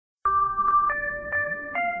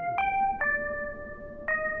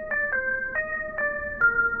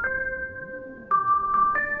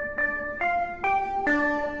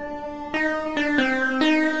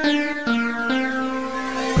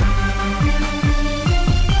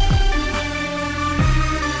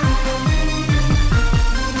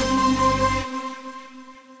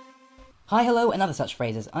Hi, hello, and other such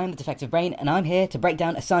phrases. I'm the Defective Brain, and I'm here to break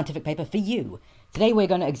down a scientific paper for you. Today we're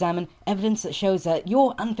going to examine evidence that shows that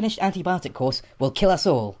your unfinished antibiotic course will kill us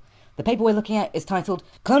all. The paper we're looking at is titled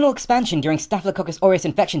Clonal Expansion During Staphylococcus aureus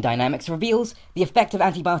Infection Dynamics Reveals the Effect of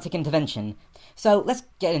Antibiotic Intervention. So let's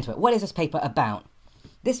get into it. What is this paper about?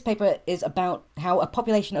 This paper is about how a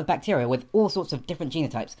population of bacteria with all sorts of different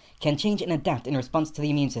genotypes can change and adapt in response to the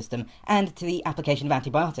immune system and to the application of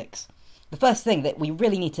antibiotics. The first thing that we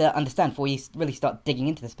really need to understand before we really start digging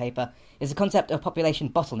into this paper is the concept of population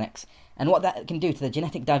bottlenecks and what that can do to the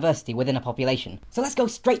genetic diversity within a population. So let's go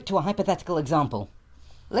straight to a hypothetical example.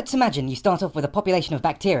 Let's imagine you start off with a population of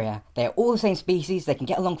bacteria. They are all the same species, they can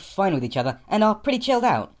get along fine with each other, and are pretty chilled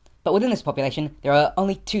out. But within this population, there are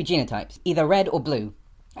only two genotypes, either red or blue.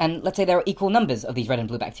 And let's say there are equal numbers of these red and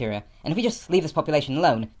blue bacteria, and if we just leave this population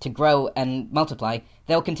alone to grow and multiply,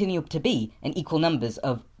 there will continue to be an equal numbers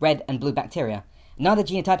of red and blue bacteria. Neither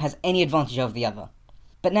genotype has any advantage over the other.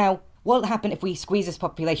 But now, what will happen if we squeeze this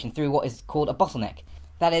population through what is called a bottleneck?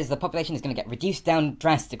 That is, the population is going to get reduced down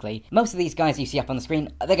drastically. Most of these guys you see up on the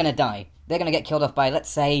screen, they're going to die. They're going to get killed off by,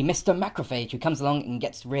 let's say, Mr. Macrophage, who comes along and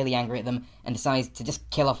gets really angry at them and decides to just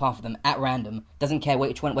kill off half of them at random. Doesn't care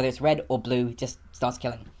which one, whether it's red or blue, just starts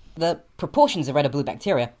killing. The proportions of red or blue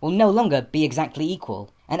bacteria will no longer be exactly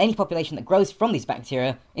equal, and any population that grows from these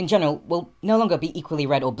bacteria, in general, will no longer be equally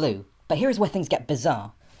red or blue. But here is where things get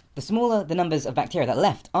bizarre. The smaller the numbers of bacteria that are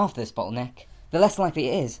left after this bottleneck, the less likely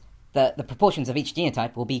it is that the proportions of each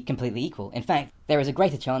genotype will be completely equal. In fact, there is a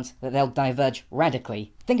greater chance that they'll diverge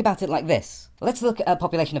radically. Think about it like this. Let's look at a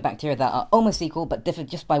population of bacteria that are almost equal but differ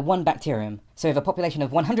just by one bacterium. So we have a population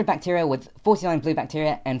of 100 bacteria with 49 blue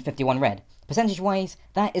bacteria and 51 red. Percentage-wise,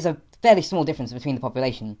 that is a fairly small difference between the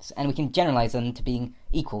populations, and we can generalize them to being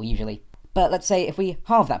equal usually. But let's say if we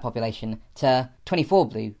halve that population to 24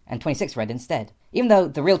 blue and 26 red instead. Even though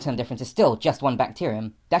the real term difference is still just one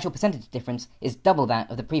bacterium, the actual percentage difference is double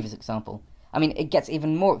that of the previous example. I mean, it gets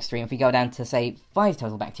even more extreme if we go down to, say, 5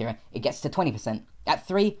 total bacteria, it gets to 20%. At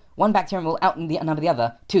 3, one bacterium will outnumber the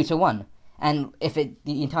other 2 to 1. And if the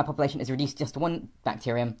entire population is reduced just to one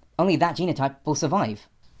bacterium, only that genotype will survive.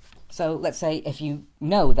 So let's say if you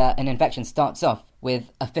know that an infection starts off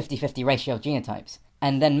with a 50-50 ratio of genotypes,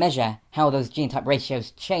 and then measure how those genotype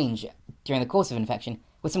ratios change during the course of infection,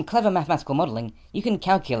 with some clever mathematical modelling, you can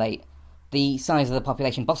calculate the size of the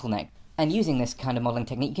population bottleneck. And using this kind of modelling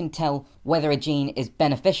technique, you can tell whether a gene is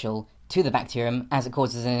beneficial to the bacterium as it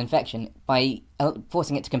causes an infection by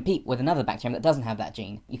forcing it to compete with another bacterium that doesn't have that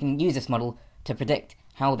gene. You can use this model to predict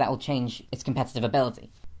how that will change its competitive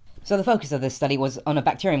ability. So the focus of this study was on a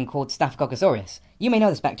bacterium called Staphylococcus aureus. You may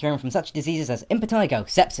know this bacterium from such diseases as impetigo,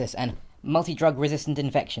 sepsis, and multi-drug resistant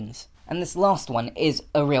infections. And this last one is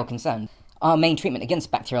a real concern. Our main treatment against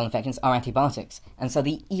bacterial infections are antibiotics, and so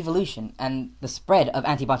the evolution and the spread of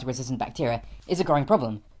antibiotic-resistant bacteria is a growing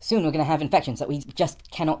problem. Soon we're going to have infections that we just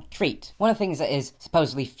cannot treat. One of the things that is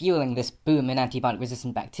supposedly fueling this boom in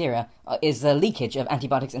antibiotic-resistant bacteria is the leakage of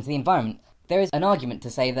antibiotics into the environment. There is an argument to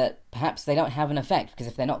say that perhaps they don't have an effect, because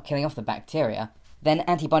if they're not killing off the bacteria, then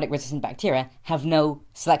antibiotic-resistant bacteria have no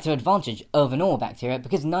selective advantage over normal bacteria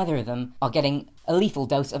because neither of them are getting a lethal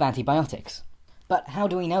dose of antibiotics. But how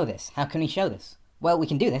do we know this? How can we show this? Well, we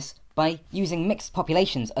can do this by using mixed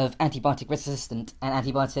populations of antibiotic-resistant and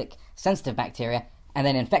antibiotic-sensitive bacteria and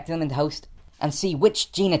then infecting them in the host and see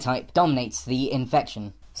which genotype dominates the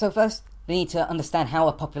infection. So first, we need to understand how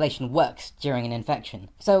a population works during an infection.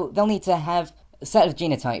 So they'll need to have a set of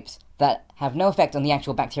genotypes that have no effect on the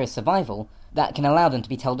actual bacteria's survival that can allow them to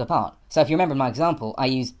be told apart. So if you remember my example, I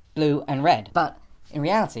used blue and red. But in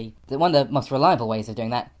reality, one of the most reliable ways of doing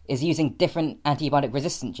that is using different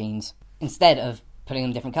antibiotic-resistant genes instead of putting them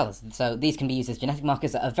in different colours. So these can be used as genetic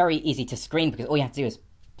markers that are very easy to screen because all you have to do is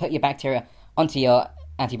put your bacteria onto your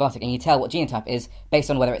antibiotic and you tell what genotype is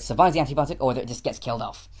based on whether it survives the antibiotic or whether it just gets killed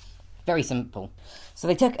off. Very simple. So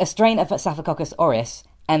they took a strain of Staphylococcus aureus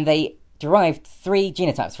and they derived 3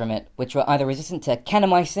 genotypes from it, which were either resistant to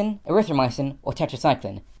kanamycin, erythromycin, or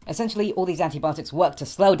tetracycline. Essentially, all these antibiotics work to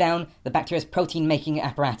slow down the bacteria's protein-making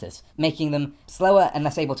apparatus, making them slower and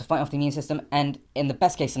less able to fight off the immune system, and in the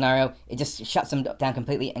best-case scenario, it just shuts them down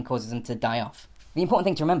completely and causes them to die off. The important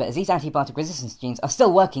thing to remember is these antibiotic resistance genes are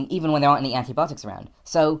still working even when there aren't any antibiotics around.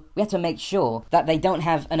 So we have to make sure that they don't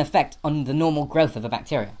have an effect on the normal growth of a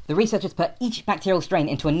bacteria. The researchers put each bacterial strain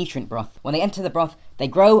into a nutrient broth. When they enter the broth, they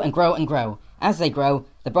grow and grow and grow. As they grow,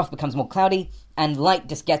 the broth becomes more cloudy and light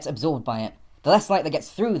just gets absorbed by it. The less light that gets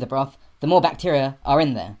through the broth, the more bacteria are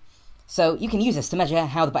in there. So you can use this to measure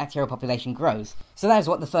how the bacterial population grows. So that is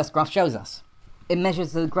what the first graph shows us. it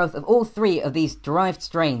measures the growth of all three of these derived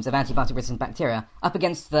strains of antibiotic-resistant bacteria up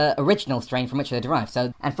against the original strain from which they're derived.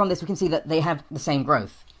 And from this we can see that they have the same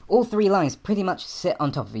growth. All three lines pretty much sit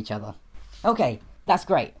on top of each other. Okay, that's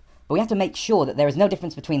great, but we have to make sure that there is no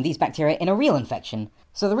difference between these bacteria in a real infection.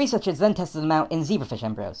 So the researchers then tested them out in zebrafish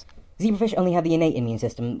embryos. Zebrafish only have the innate immune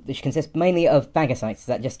system, which consists mainly of phagocytes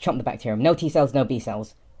that just chomp the bacterium. No T cells, no B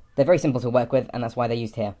cells. They're very simple to work with, and that's why they're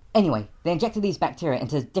used here. Anyway, they injected these bacteria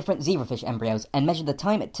into different zebrafish embryos and measured the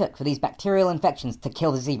time it took for these bacterial infections to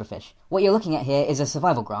kill the zebrafish. What you're looking at here is a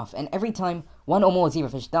survival graph, and every time one or more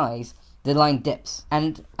zebrafish dies, the line dips.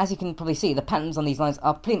 And as you can probably see, the patterns on these lines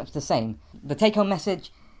are pretty much the same. The take-home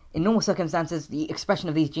message: in normal circumstances, the expression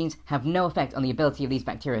of these genes have no effect on the ability of these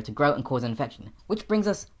bacteria to grow and cause an infection. Which brings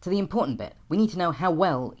us to the important bit. We need to know how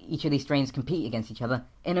well each of these strains compete against each other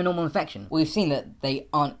in a normal infection. We've seen that they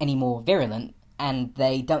aren't any more virulent, and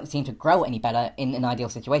they don't seem to grow any better in an ideal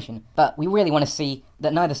situation. But we really want to see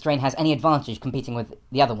that neither strain has any advantage competing with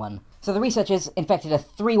the other one. So the researchers infected a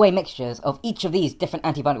three-way mixtures of each of these different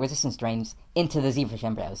antibiotic-resistant strains into the zebrafish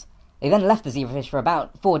embryos. They then left the zebrafish for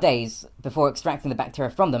about 4 days before extracting the bacteria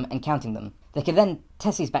from them and counting them. They could then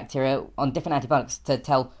test these bacteria on different antibiotics to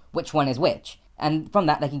tell which one is which, and from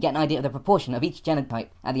that they can get an idea of the proportion of each genotype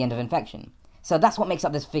at the end of infection. So that's what makes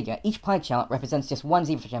up this figure. Each pie chart represents just one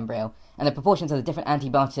zebrafish embryo, and the proportions of the different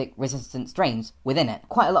antibiotic-resistant strains within it.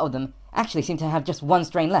 Quite a lot of them actually seem to have just one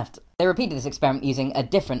strain left. They repeated this experiment using a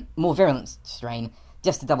different, more virulent strain,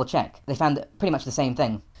 just to double check. They found pretty much the same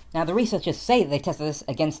thing. Now, the researchers say that they tested this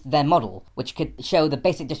against their model, which could show the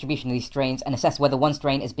basic distribution of these strains and assess whether one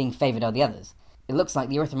strain is being favoured over the others. It looks like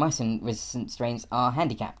the erythromycin-resistant strains are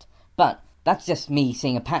handicapped. But that's just me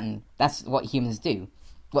seeing a pattern. That's what humans do.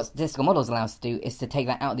 What statistical models allow us to do is to take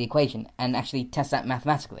that out of the equation and actually test that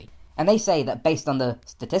mathematically. And they say that based on the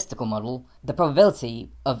statistical model, the probability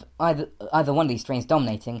of either one of these strains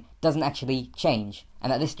dominating doesn't actually change,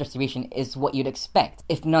 and that this distribution is what you'd expect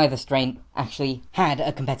if neither strain actually had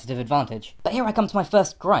a competitive advantage. But here I come to my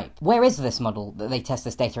first gripe. Where is this model that they test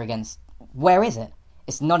this data against? Where is it?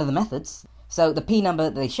 It's none of the methods. So the P number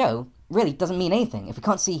that they show really doesn't mean anything. If we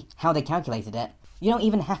can't see how they calculated it, you don't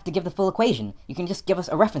even have to give the full equation. You can just give us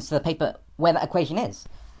a reference to the paper where that equation is.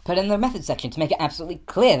 Put it in the method section to make it absolutely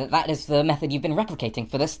clear that that is the method you've been replicating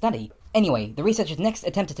for this study. Anyway, the researchers next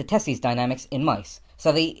attempted to test these dynamics in mice.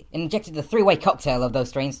 So they injected the three-way cocktail of those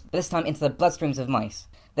strains, but this time into the bloodstreams of mice.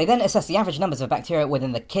 They then assessed the average numbers of bacteria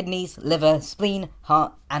within the kidneys, liver, spleen,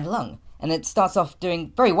 heart, and lung. And it starts off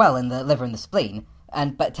doing very well in the liver and the spleen,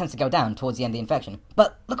 but it tends to go down towards the end of the infection.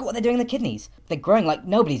 But look at what they're doing in the kidneys. They're growing like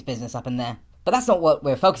nobody's business up in there. But that's not what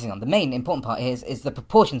we're focusing on. The main important part here is the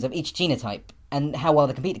proportions of each genotype and how well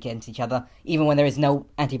they compete against each other, even when there is no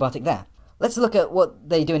antibiotic there. Let's look at what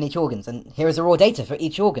they do in each organ, and here is the raw data for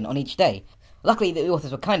each organ on each day. Luckily, the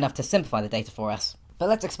authors were kind enough to simplify the data for us. But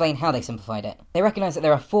let's explain how they simplified it. They recognise that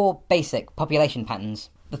there are 4 basic population patterns.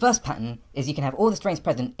 The first pattern is you can have all the strains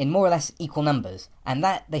present in more or less equal numbers, and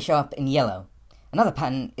that they show up in yellow. Another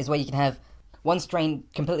pattern is where you can have one strain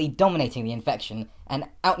completely dominating the infection and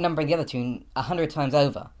outnumbering the other two 100 times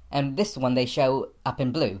over, and this one they show up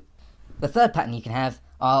in blue. The third pattern you can have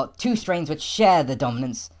are 2 strains which share the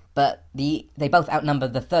dominance, but they both outnumber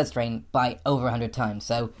the third strain by over 100 times,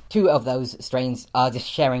 so 2 of those strains are just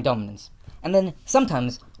sharing dominance. And then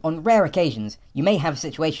sometimes, on rare occasions, you may have a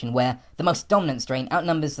situation where the most dominant strain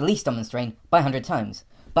outnumbers the least dominant strain by 100 times,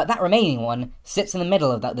 but that remaining one sits in the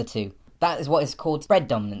middle of the two. That is what is called spread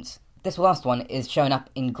dominance. This last one is shown up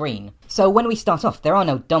in green. So when we start off, there are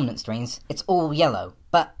no dominant strains, it's all yellow.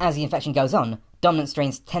 But as the infection goes on, dominant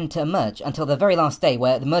strains tend to emerge until the very last day,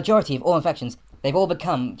 where the majority of all infections, they've all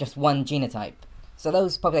become just one genotype. So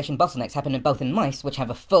those population bottlenecks happen both in mice, which have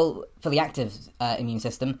a fully active immune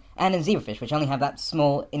system, and in zebrafish, which only have that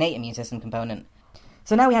small innate immune system component.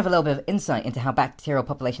 So now we have a little bit of insight into how bacterial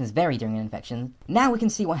populations vary during an infection. Now we can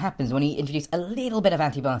see what happens when you introduce a little bit of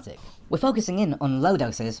antibiotic. We're focusing in on low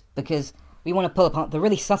doses because we want to pull apart the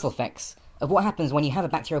really subtle effects of what happens when you have a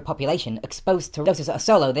bacterial population exposed to doses that are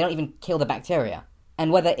so low they don't even kill the bacteria,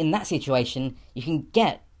 and whether in that situation you can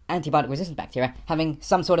get antibiotic-resistant bacteria having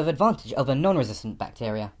some sort of advantage over non-resistant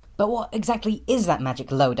bacteria. But what exactly is that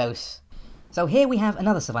magic low dose? So here we have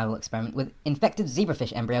another survival experiment with infected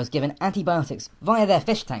zebrafish embryos given antibiotics via their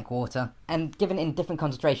fish tank water and given in different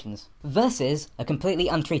concentrations, versus a completely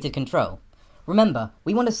untreated control. Remember,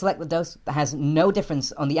 we want to select the dose that has no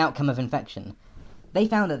difference on the outcome of infection. They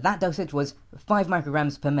found that dosage was 5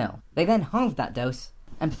 micrograms per ml. They then halved that dose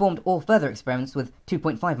and performed all further experiments with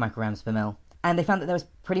 2.5 micrograms per ml. and they found that there was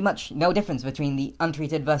pretty much no difference between the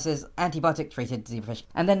untreated versus antibiotic-treated zebrafish.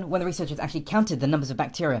 And then when the researchers actually counted the numbers of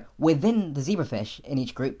bacteria within the zebrafish in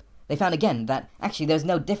each group, they found again that actually there's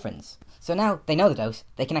no difference. So now they know the dose,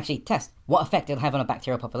 they can actually test what effect it'll have on a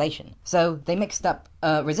bacterial population. So they mixed up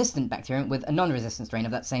a resistant bacterium with a non-resistant strain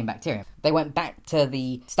of that same bacterium. They went back to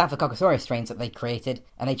the Staphylococcus aureus strains that they created,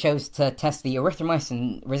 and they chose to test the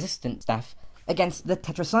erythromycin-resistant staph against the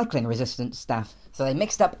tetracycline-resistant staph. So they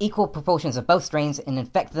mixed up equal proportions of both strains and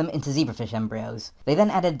infected them into zebrafish embryos. They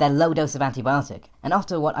then added their low dose of antibiotic, and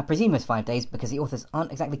after what I presume was 5 days, because the authors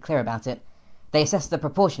aren't exactly clear about it, they assessed the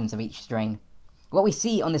proportions of each strain. What we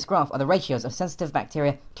see on this graph are the ratios of sensitive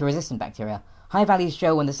bacteria to resistant bacteria. High values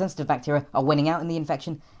show when the sensitive bacteria are winning out in the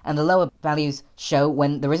infection, and the lower values show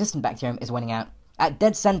when the resistant bacterium is winning out. At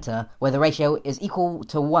dead center, where the ratio is equal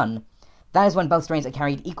to 1, that is when both strains are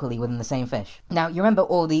carried equally within the same fish. Now, you remember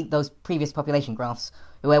all those previous population graphs,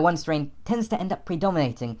 where one strain tends to end up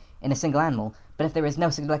predominating in a single animal, but if there is no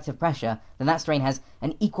selective pressure, then that strain has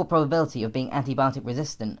an equal probability of being antibiotic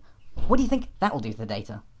resistant. What do you think that will do to the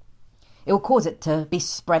data? It will cause it to be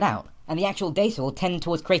spread out, and the actual data will tend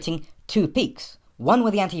towards creating 2 peaks. One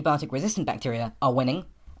where the antibiotic-resistant bacteria are winning,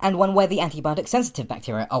 and one where the antibiotic-sensitive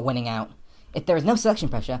bacteria are winning out. If there is no selection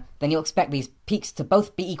pressure, then you'll expect these peaks to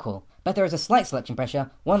both be equal. But if there is a slight selection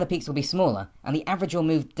pressure, one of the peaks will be smaller, and the average will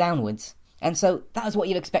move downwards. And so that is what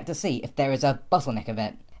you'd expect to see if there is a bottleneck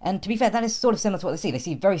event. And to be fair, that is sort of similar to what they see. They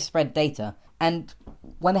see very spread data, and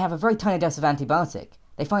when they have a very tiny dose of antibiotic,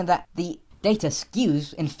 they find that the data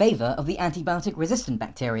skews in favour of the antibiotic-resistant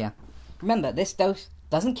bacteria. Remember, this dose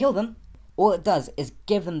doesn't kill them. All it does is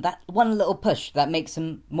give them that one little push that makes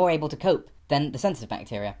them more able to cope than the sensitive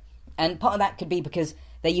bacteria. And part of that could be because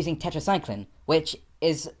they're using tetracycline, which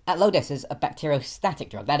is, at low doses, a bacteriostatic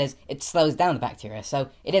drug. That is, it slows down the bacteria, so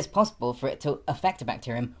it is possible for it to affect a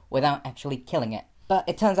bacterium without actually killing it. But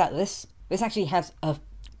it turns out this actually has a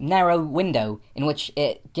narrow window in which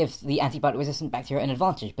it gives the antibiotic-resistant bacteria an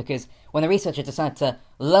advantage, because when the researchers decided to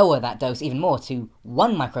lower that dose even more to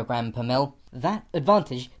 1 microgram per mil, that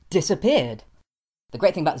advantage disappeared. The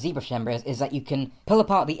great thing about zebrafish embryos is that you can pull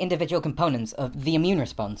apart the individual components of the immune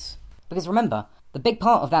response. Because remember, the big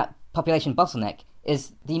part of that population bottleneck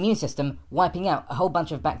is the immune system wiping out a whole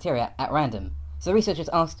bunch of bacteria at random. So the researchers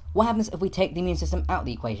asked, what happens if we take the immune system out of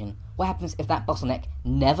the equation? What happens if that bottleneck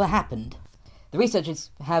never happened? The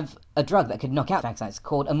researchers have a drug that could knock out phagocytes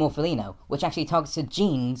called amorpholino, which actually targets the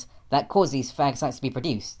genes that cause these phagocytes to be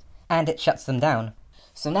produced, and it shuts them down.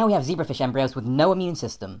 So now we have zebrafish embryos with no immune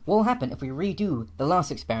system. What will happen if we redo the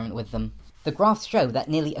last experiment with them? The graphs show that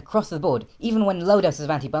nearly across the board, even when low doses of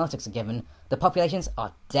antibiotics are given, the populations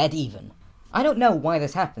are dead even. I don't know why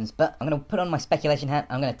this happens, but I'm going to put on my speculation hat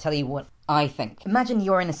and I'm going to tell you what I think. Imagine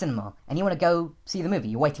you're in a cinema and you want to go see the movie,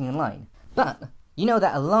 you're waiting in line. But you know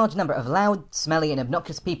that a large number of loud, smelly and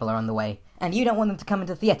obnoxious people are on the way, and you don't want them to come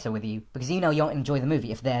into the theatre with you, because you know you won't enjoy the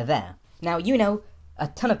movie if they're there. Now, you know a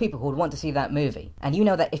ton of people who would want to see that movie, and you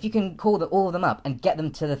know that if you can call all of them up and get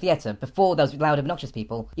them to the theatre before those loud, obnoxious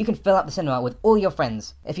people, you can fill up the cinema with all your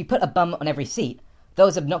friends. If you put a bum on every seat,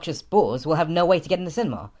 those obnoxious bores will have no way to get in the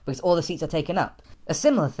cinema, because all the seats are taken up. A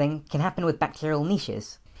similar thing can happen with bacterial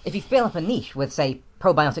niches. If you fill up a niche with, say,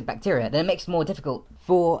 probiotic bacteria, then it makes it more difficult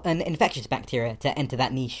for an infectious bacteria to enter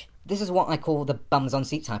that niche. This is what I call the bums on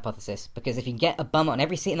seats hypothesis, because if you get a bum on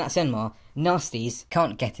every seat in that cinema, nasties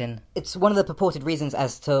can't get in. It's one of the purported reasons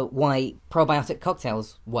as to why probiotic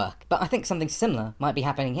cocktails work, but I think something similar might be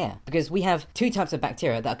happening here, because we have 2 types of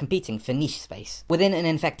bacteria that are competing for niche space within an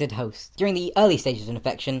infected host. During the early stages of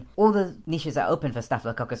infection, all the niches that are open for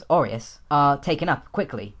Staphylococcus aureus are taken up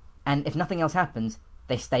quickly, and if nothing else happens,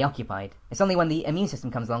 they stay occupied. It's only when the immune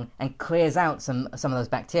system comes along and clears out some of those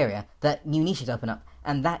bacteria that new niches open up,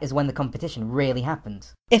 and that is when the competition really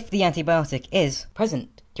happens. If the antibiotic is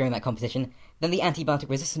present during that competition, then the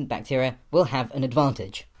antibiotic-resistant bacteria will have an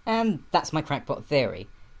advantage. And that's my crackpot theory.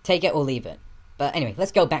 Take it or leave it. But anyway,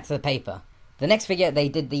 let's go back to the paper. The next figure, they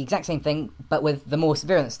did the exact same thing, but with the more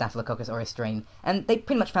virulent Staphylococcus aureus strain, and they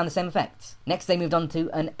pretty much found the same effects. Next, they moved on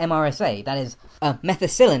to an MRSA, that is, a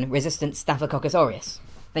methicillin-resistant Staphylococcus aureus.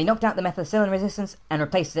 They knocked out the methicillin resistance and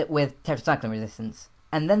replaced it with tetracycline resistance.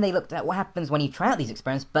 And then they looked at what happens when you try out these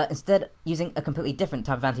experiments, but instead using a completely different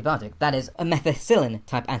type of antibiotic, that is, a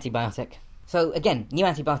methicillin-type antibiotic. So again, new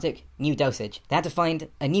antibiotic, new dosage. They had to find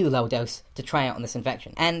a new low dose to try out on this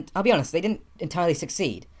infection. And I'll be honest, they didn't entirely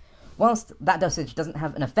succeed. Whilst that dosage doesn't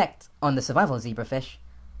have an effect on the survival of zebrafish,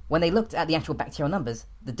 when they looked at the actual bacterial numbers,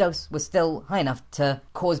 the dose was still high enough to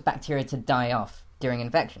cause bacteria to die off during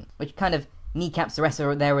infection, which kind of kneecaps the rest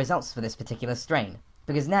of their results for this particular strain.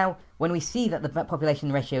 because now, when we see that the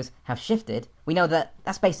population ratios have shifted, we know that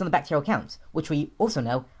that's based on the bacterial counts, which we also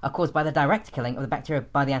know are caused by the direct killing of the bacteria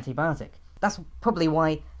by the antibiotic. That's probably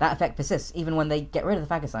why that effect persists even when they get rid of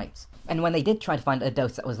the phagocytes. And when they did try to find a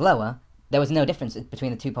dose that was lower, there was no difference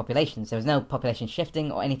between the two populations. There was no population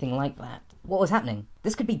shifting or anything like that. What was happening?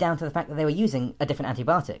 This could be down to the fact that they were using a different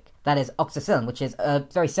antibiotic. That is oxacillin, which is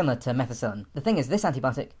very similar to methicillin. The thing is, this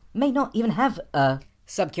antibiotic may not even have a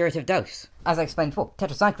subcurative dose. As I explained before,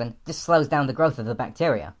 tetracycline just slows down the growth of the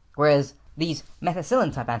bacteria, whereas these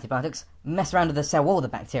methicillin-type antibiotics mess around with the cell wall of the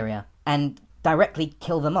bacteria and directly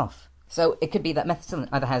kill them off. So it could be that methicillin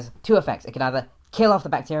either has two effects. It could either kill off the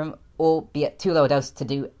bacterium or be at too low a dose to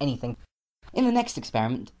do anything. In the next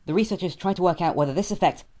experiment, the researchers tried to work out whether this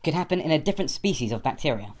effect could happen in a different species of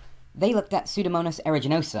bacteria. They looked at Pseudomonas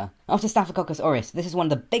aeruginosa. After Staphylococcus aureus, this is one of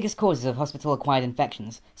the biggest causes of hospital-acquired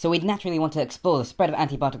infections, so we'd naturally want to explore the spread of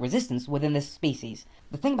antibiotic resistance within this species.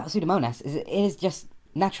 The thing about Pseudomonas is it is just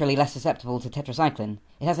naturally less susceptible to tetracycline.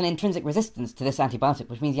 It has an intrinsic resistance to this antibiotic,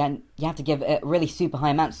 which means you have to give it really super high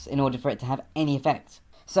amounts in order for it to have any effect.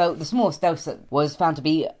 So the smallest dose was found to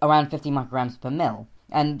be around 50 micrograms per mil,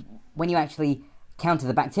 and when you actually counted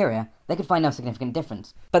the bacteria, they could find no significant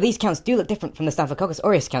difference. But these counts do look different from the Staphylococcus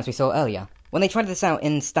aureus counts we saw earlier. When they tried this out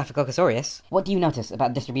in Staphylococcus aureus, what do you notice about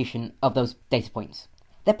the distribution of those data points?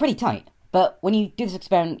 They're pretty tight, but when you do this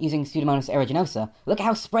experiment using Pseudomonas aeruginosa, look at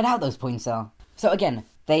how spread out those points are. So again,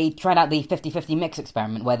 they tried out the 50-50 mix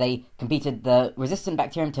experiment where they competed the resistant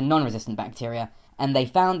bacterium to non-resistant bacteria, and they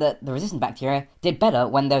found that the resistant bacteria did better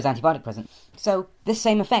when there was antibiotic present. So this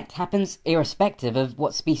same effect happens irrespective of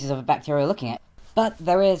what species of bacteria you're looking at. But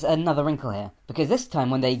there is another wrinkle here, because this time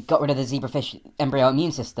when they got rid of the zebrafish embryo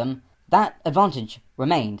immune system, that advantage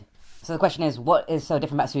remained. So the question is, what is so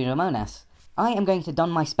different about Pseudomonas? I am going to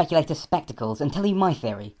don my speculator spectacles and tell you my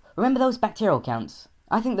theory. Remember those bacterial counts?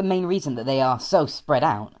 I think the main reason that they are so spread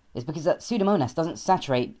out is because that Pseudomonas doesn't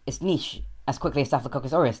saturate its niche as quickly as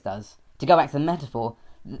Staphylococcus aureus does. To go back to the metaphor,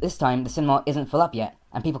 this time the cinema isn't full up yet,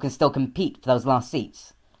 and people can still compete for those last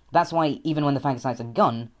seats. That's why even when the phagocytes are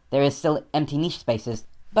gone, there is still empty niche spaces,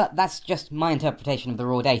 but that's just my interpretation of the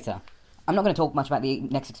raw data. I'm not going to talk much about the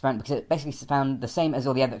next experiment because it basically found the same as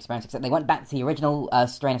all the other experiments, except they went back to the original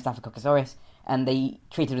strain of Staphylococcus aureus, and they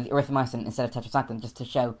treated with erythromycin instead of tetracycline just to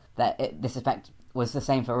show that this effect was the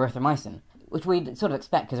same for erythromycin, which we'd sort of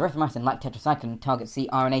expect because erythromycin, like tetracycline, targets the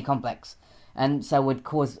RNA complex, and so would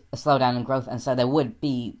cause a slowdown in growth, and so there would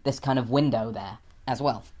be this kind of window there as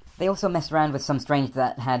well. They also messed around with some strains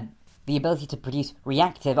that had the ability to produce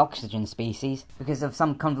reactive oxygen species because of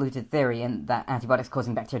some convoluted theory in that antibiotics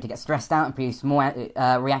causing bacteria to get stressed out and produce more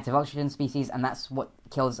reactive oxygen species, and that's what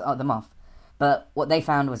kills them off. But what they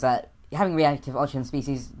found was that having reactive oxygen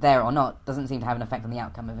species there or not doesn't seem to have an effect on the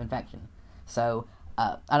outcome of infection. So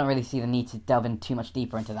I don't really see the need to delve in too much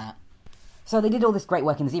deeper into that. So they did all this great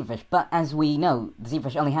work in the zebrafish, but as we know, the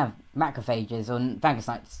zebrafish only have macrophages or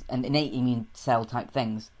phagocytes and innate immune cell type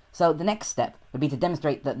things. So the next step would be to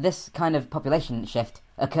demonstrate that this kind of population shift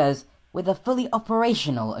occurs with a fully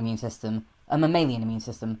operational immune system, a mammalian immune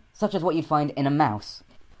system, such as what you'd find in a mouse.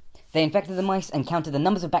 They infected the mice and counted the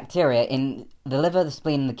numbers of bacteria in the liver, the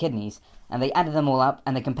spleen, and the kidneys, and they added them all up,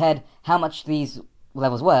 and they compared how much these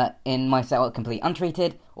levels were in mice that were completely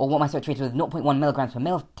untreated, or what mice were treated with 0.1 milligrams per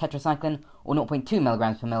mil of tetracycline, or 0.2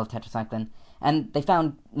 milligrams per mil of tetracycline, and they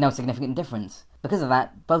found no significant difference. Because of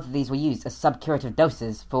that, both of these were used as subcurative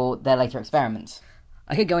doses for their later experiments.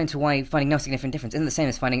 I could go into why finding no significant difference isn't the same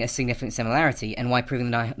as finding a significant similarity, and why proving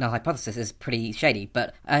the null hypothesis is pretty shady,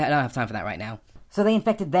 but I don't have time for that right now. So they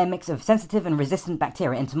infected their mix of sensitive and resistant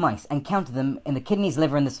bacteria into mice, and counted them in the kidneys,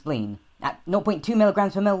 liver, and the spleen. At 0.2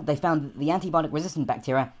 milligrams per mil, they found that the antibiotic-resistant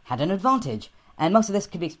bacteria had an advantage, and most of this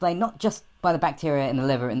could be explained not just by the bacteria in the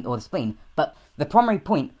liver or the spleen, but the primary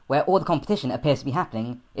point where all the competition appears to be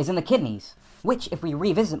happening is in the kidneys. Which, if we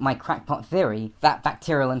revisit my crackpot theory, that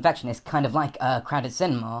bacterial infection is kind of like a crowded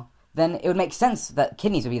cinema, then it would make sense that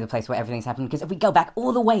kidneys would be the place where everything's happening, because if we go back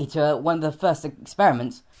all the way to one of the first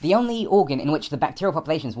experiments, the only organ in which the bacterial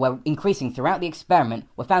populations were increasing throughout the experiment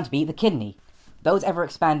were found to be the kidney. Those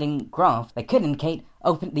ever-expanding graphs, they could indicate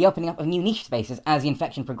the opening up of new niche spaces as the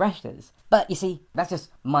infection progresses. But, you see, that's just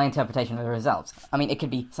my interpretation of the results. I mean, it could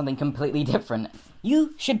be something completely different.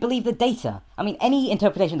 You should believe the data. I mean, any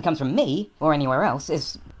interpretation that comes from me, or anywhere else,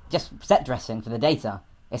 is just set dressing for the data.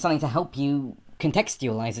 It's something to help you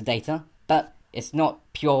contextualize the data, but it's not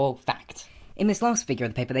pure fact. In this last figure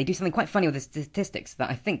of the paper, they do something quite funny with the statistics that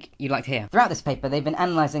I think you'd like to hear. Throughout this paper, they've been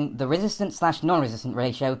analysing the resistant/non-resistant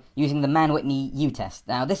ratio using the Mann-Whitney U-test.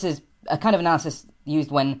 Now, this is a kind of analysis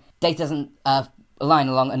used when data doesn't line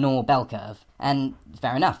along a normal bell curve. And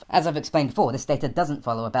fair enough. As I've explained before, this data doesn't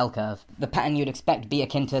follow a bell curve. The pattern you'd expect be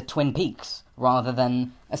akin to Twin Peaks, rather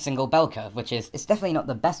than a single bell curve, which is, it's definitely not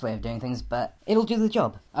the best way of doing things, but it'll do the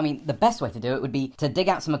job. I mean, the best way to do it would be to dig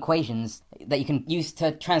out some equations that you can use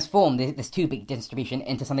to transform this two-peak distribution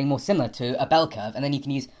into something more similar to a bell curve, and then you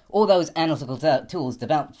can use all those analytical tools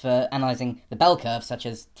developed for analysing the bell curve, such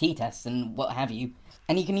as t-tests and what have you,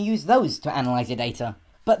 and you can use those to analyse your data.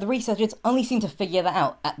 But the researchers only seem to figure that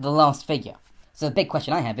out at the last figure. So the big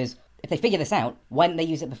question I have is, if they figure this out, why didn't they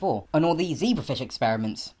use it before? On all these zebrafish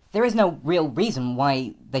experiments? There is no real reason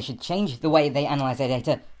why they should change the way they analyse their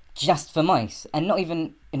data just for mice, and not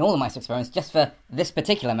even in all the mice experiments, just for this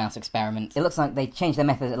particular mouse experiment. It looks like they changed their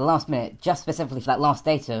method at the last minute, just specifically for that last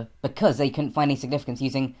data, because they couldn't find any significance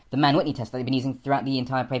using the Mann-Whitney test that they've been using throughout the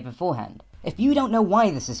entire paper beforehand. If you don't know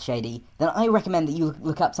why this is shady, then I recommend that you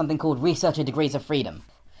look up something called researcher degrees of freedom.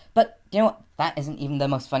 But, you know what, that isn't even the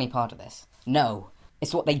most funny part of this. No,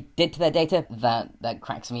 it's what they did to their data that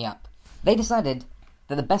cracks me up. They decided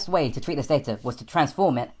that the best way to treat this data was to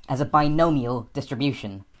transform it as a binomial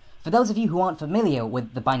distribution. For those of you who aren't familiar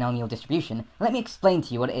with the binomial distribution, let me explain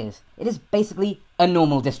to you what it is. It is basically a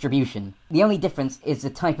normal distribution. The only difference is the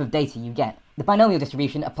type of data you get. The binomial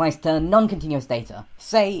distribution applies to non-continuous data.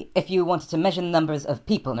 Say, if you wanted to measure the numbers of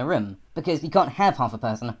people in a room, because you can't have half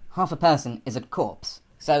a person is a corpse.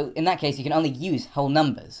 So, in that case, you can only use whole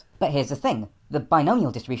numbers. But here's the thing, the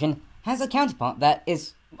binomial distribution has a counterpart that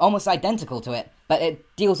is almost identical to it, but it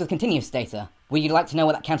deals with continuous data. Would you like to know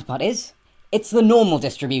what that counterpart is? It's the normal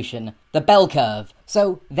distribution, the bell curve.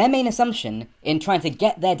 So, their main assumption in trying to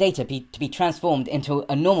get their data to be transformed into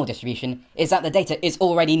a normal distribution is that the data is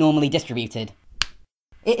already normally distributed.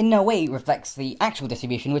 It in no way reflects the actual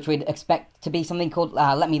distribution, which we'd expect to be something called,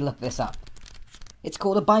 let me look this up. It's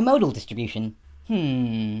called a bimodal distribution.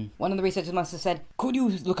 One of the researchers must have said, "Could you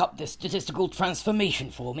look up this statistical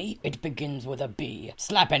transformation for me? It begins with a B.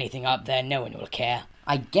 Slap anything up there, no one will care."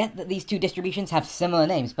 I get that these two distributions have similar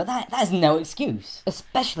names, but that is no excuse.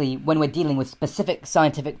 Especially when we're dealing with specific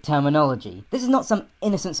scientific terminology. This is not some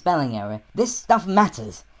innocent spelling error. This stuff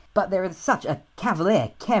matters. But there is such a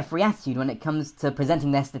cavalier, carefree attitude when it comes to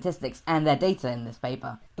presenting their statistics and their data in this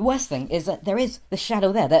paper. The worst thing is that there is the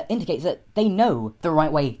shadow there that indicates that they know the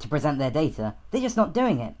right way to present their data. They're just not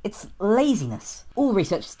doing it. It's laziness. All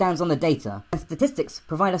research stands on the data, and statistics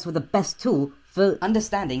provide us with the best tool for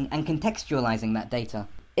understanding and contextualizing that data.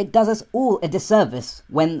 It does us all a disservice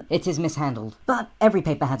when it is mishandled. But every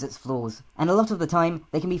paper has its flaws, and a lot of the time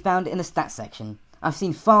they can be found in the stats section. I've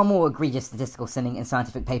seen far more egregious statistical sinning in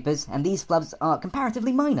scientific papers, and these flubs are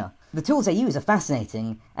comparatively minor. The tools they use are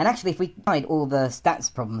fascinating, and actually if we hide all the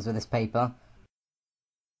stats problems with this paper,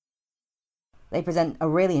 they present a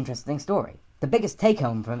really interesting story. The biggest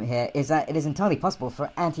take-home from here is that it is entirely possible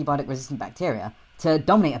for antibiotic-resistant bacteria to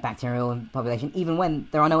dominate a bacterial population even when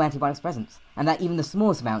there are no antibiotics present, and that even the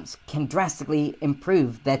smallest amounts can drastically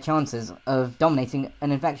improve their chances of dominating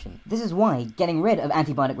an infection. This is why getting rid of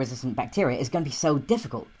antibiotic-resistant bacteria is going to be so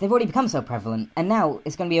difficult. They've already become so prevalent, and now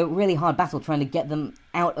it's going to be a really hard battle trying to get them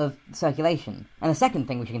out of circulation. And the second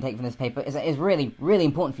thing which you can take from this paper is that it's really, really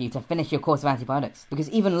important for you to finish your course of antibiotics, because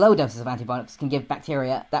even low doses of antibiotics can give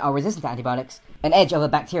bacteria that are resistant to antibiotics an edge over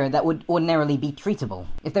bacteria that would ordinarily be treatable.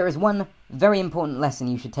 If there is one very important lesson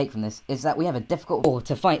you should take from this, is that we have a difficult war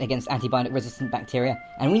to fight against antibiotic-resistant bacteria,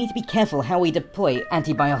 and we need to be careful how we deploy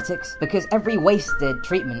antibiotics, because every wasted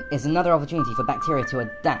treatment is another opportunity for bacteria to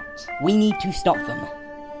adapt. We need to stop them.